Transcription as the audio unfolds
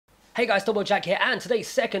Hey guys, Double Jack here, and today's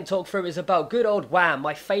second talk through is about good old Wham,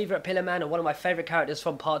 my favourite pillar man and one of my favourite characters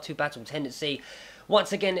from Part 2 Battle Tendency.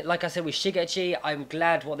 Once again, like I said with Shigechi, I'm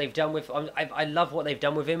glad what they've done with. I love what they've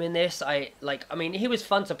done with him in this. I mean, he was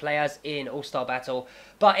fun to play as in All Star Battle,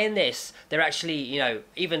 but in this, they're actually, you know,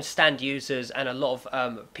 even stand users and a lot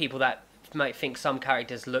of people that might think some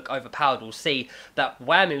characters look overpowered will see that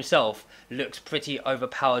Wham himself looks pretty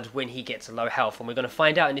overpowered when he gets low health, and we're going to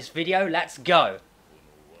find out in this video. Let's go.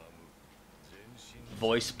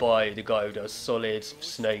 Voiced by the guy who does Solid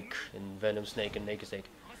Snake and Venom Snake and Naked Snake.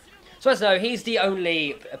 So as you know, he's the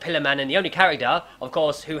only pillar man and the only character, of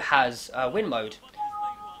course, who has win mode.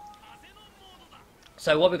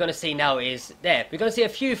 So what we're going to see now is we're going to see a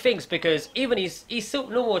few things, because even his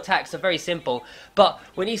normal attacks are very simple, but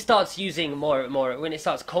when he starts using when it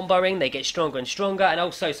starts comboing, they get stronger and stronger, and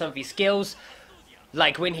also some of his skills,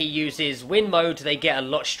 like when he uses win mode, they get a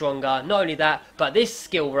lot stronger. Not only that, but this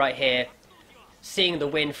skill right here, seeing the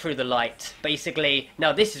wind through the light, basically,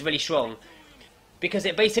 now this is really strong, because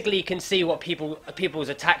it basically can see what people's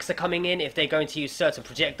attacks are coming in. If they're going to use certain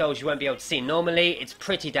projectiles you won't be able to see normally. It's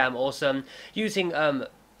pretty damn awesome. Using that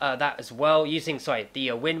as well, using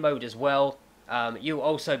the wind mode as well, you'll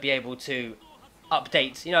also be able to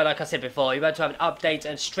update, you know, like I said before, you're able to have an update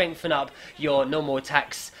and strengthen up your normal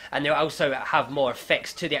attacks, and they'll also have more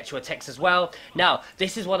effects to the actual attacks as well. Now,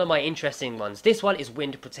 this is one of my interesting ones. This one is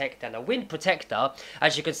Wind Protector. Now, Wind Protector,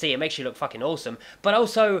 as you can see, it makes you look fucking awesome, but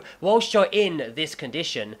also, whilst you're in this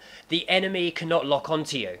condition, the enemy cannot lock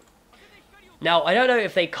onto you. Now, I don't know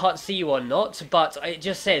if they can't see you or not, but it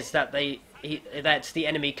just says that that the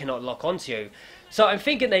enemy cannot lock onto you. So I'm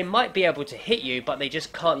thinking they might be able to hit you, but they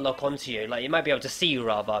just can't lock onto you. Like, you might be able to see you,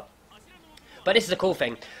 rather. But this is a cool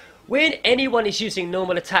thing. When anyone is using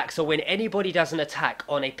normal attacks, or when anybody does an attack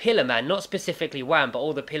on a pillar man, not specifically Wham, but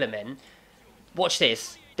all the pillar men, watch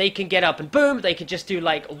this. They can get up and boom, they can just do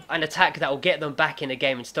like an attack that will get them back in the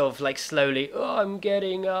game instead of like slowly, oh, I'm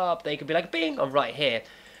getting up. They could be like, bing, I'm right here.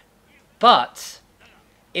 But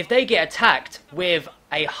if they get attacked with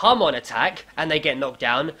a hum-on attack and they get knocked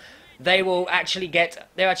down, they'll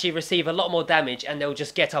actually receive a lot more damage, and they'll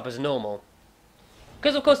just get up as normal.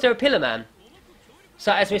 Because of course they're a pillar man.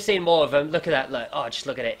 So as we've seen more of them, look at that, look, oh, just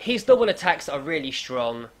look at it. His double attacks are really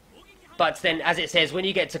strong. But then, as it says, when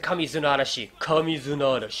you get to Kamizunarashi,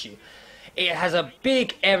 it has a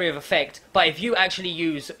big area of effect. But if you actually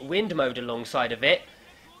use wind mode alongside of it,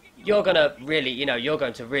 you're going to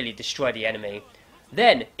really destroy the enemy.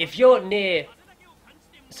 Then, if you're near,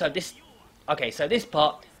 so this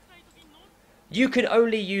part, you can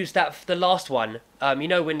only use the last one, you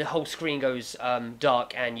know, when the whole screen goes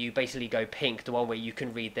dark and you basically go pink, the one where you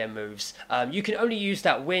can read their moves. You can only use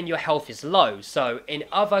that when your health is low. So in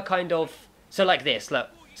other so like this, look.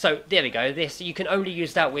 So there we go, you can only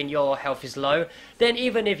use that when your health is low. Then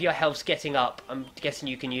even if your health's getting up, I'm guessing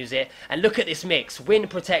you can use it. And look at this mix, Wind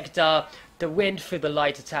Protector, the wind through the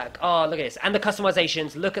light attack. Oh, look at this. And the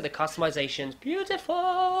customizations, look at the customizations,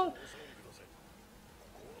 beautiful.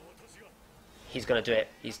 He's going to do it.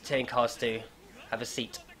 He's telling cars to have a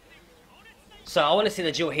seat. So I want to see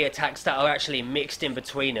the dual heat attacks that are actually mixed in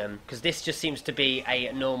between them, because this just seems to be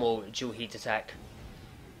a normal dual heat attack.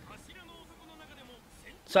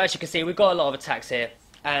 So as you can see, we've got a lot of attacks here.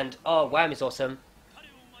 And, oh, Wham is awesome.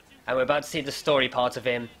 And we're about to see the story part of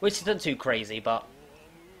him, which isn't too crazy, but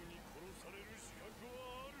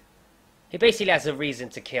he basically has a reason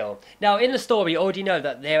to kill. Now, in the story, you already know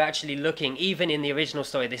that they're actually looking, even in the original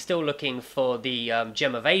story, they're still looking for the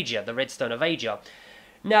Gem of Asia, the Redstone of Asia.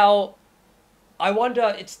 Now, I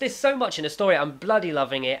wonder, there's so much in the story, I'm bloody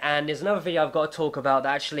loving it, and there's another video I've got to talk about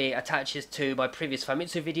that actually attaches to my previous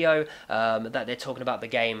Famitsu video, that they're talking about the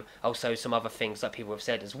game, also some other things that people have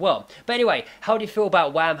said as well. But anyway, how do you feel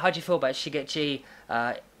about Wham? How do you feel about Shigechi?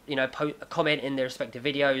 You know, comment in their respective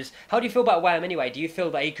videos. How do you feel about Wham anyway? Do you feel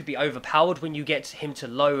that he could be overpowered when you get him to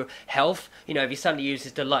low health? You know, if he suddenly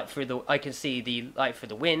uses the light through the, I can see the light through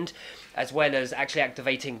the wind, as well as actually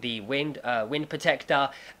activating the wind protector,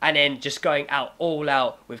 and then just going out all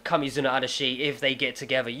out with Kamizuna Arashi if they get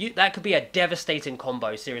together. That could be a devastating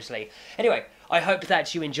combo, seriously. Anyway, I hope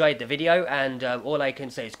that you enjoyed the video, and all I can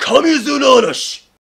say is Kamizuna Arashi!